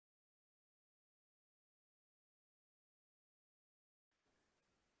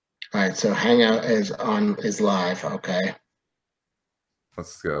All right, so Hangout is live. Okay.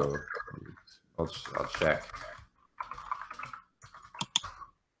 Let's go. I'll check.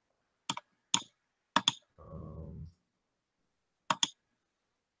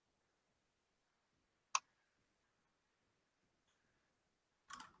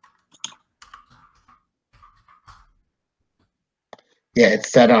 Yeah,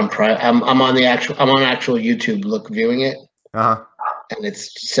 it's set on private. I'm on actual YouTube viewing it. Uh-huh. And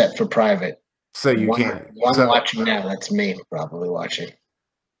it's set for private. So you can't. One watching now. That's me probably watching.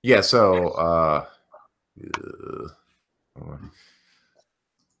 Yeah. So,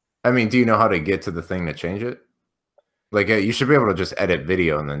 I mean, do you know how to get to the thing to change it? Like, you should be able to just edit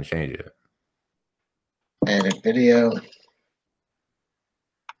video and then change it. Edit video.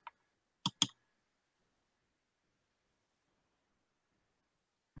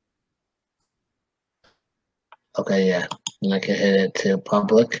 Okay, yeah. And I can hit it to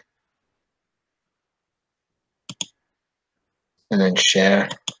public. And then share.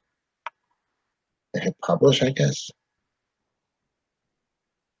 And hit publish, I guess.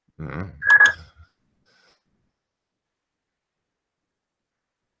 Mm-hmm.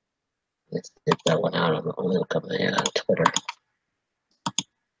 Let's get that one out. I'm only look up there on Twitter.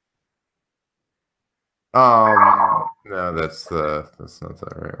 No, that's not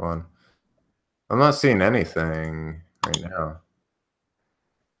the right one. I'm not seeing anything right now.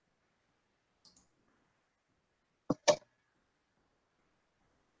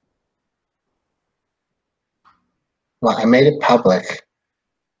 Well, I made it public.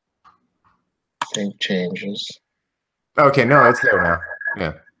 Save changes. Okay, no, it's there now.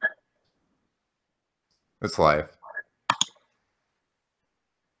 Yeah. It's live.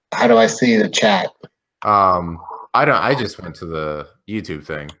 How do I see the chat? I just went to the YouTube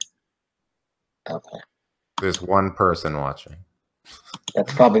thing. Okay. There's one person watching.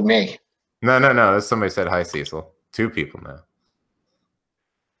 That's probably me. No. Somebody said hi, Cecil. 2 people now.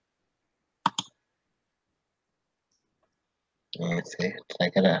 Let's see.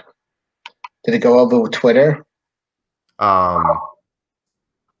 Did it go over with Twitter?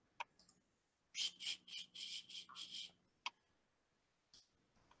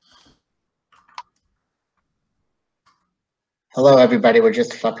 Hello, everybody. We're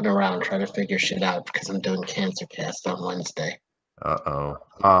just fucking around trying to figure shit out because I'm doing Cancer Cast on Wednesday. Uh-oh.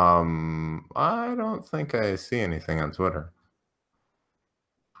 I don't think I see anything on Twitter.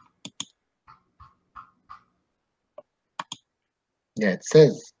 Yeah, it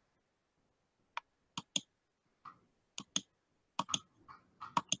says.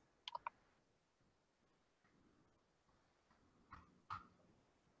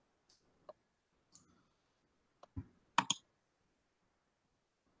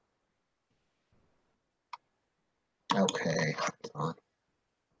 Okay.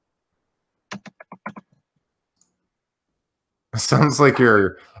 It sounds like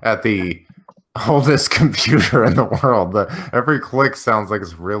you're at the oldest computer in the world. Every click sounds like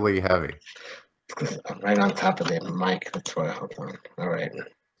it's really heavy. I'm right on top of the mic. That's why. Hold on. All right.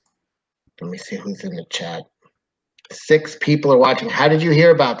 Let me see who's in the chat. 6 people are watching. How did you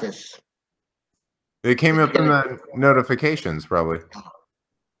hear about this? It came up in the notifications, probably. All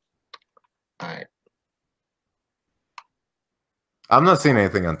right. I'm not seeing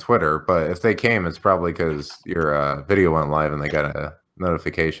anything on Twitter, but if they came, it's probably because your video went live and they got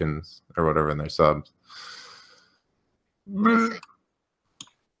notifications or whatever in their subs.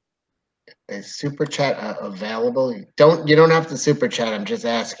 Is super chat available? You don't have to super chat. I'm just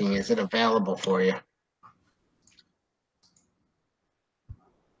asking, is it available for you?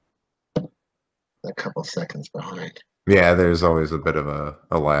 A couple seconds behind. Yeah, there's always a bit of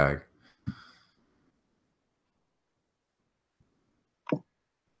a lag.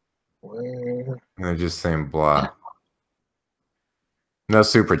 Where? They're just saying blah. No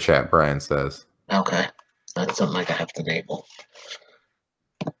super chat, Brian says. Okay. That's something I have to enable.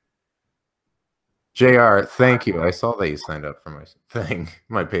 JR, thank you. I saw that you signed up for my thing,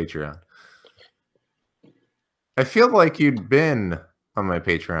 my Patreon. I feel like you'd been on my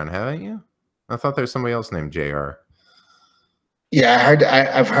Patreon, haven't you? I thought there's somebody else named JR. Yeah,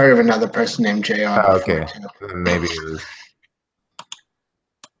 I've heard of another person named JR. Oh, okay. Maybe it was.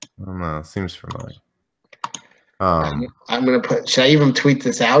 I don't know. Seems familiar. I'm gonna put. Should I even tweet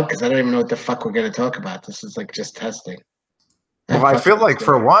this out? Because I don't even know what the fuck we're gonna talk about. This is like just testing. Well, I feel like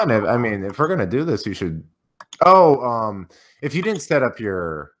for one, I mean, if we're gonna do this, you should. Oh, if you didn't set up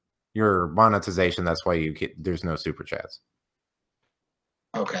your monetization, that's why there's no super chats.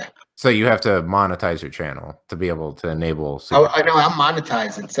 Okay. So you have to monetize your channel to be able to enable super chats. I know I'm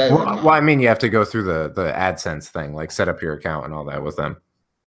monetized. It says. Well, I mean, you have to go through the AdSense thing, like set up your account and all that with them.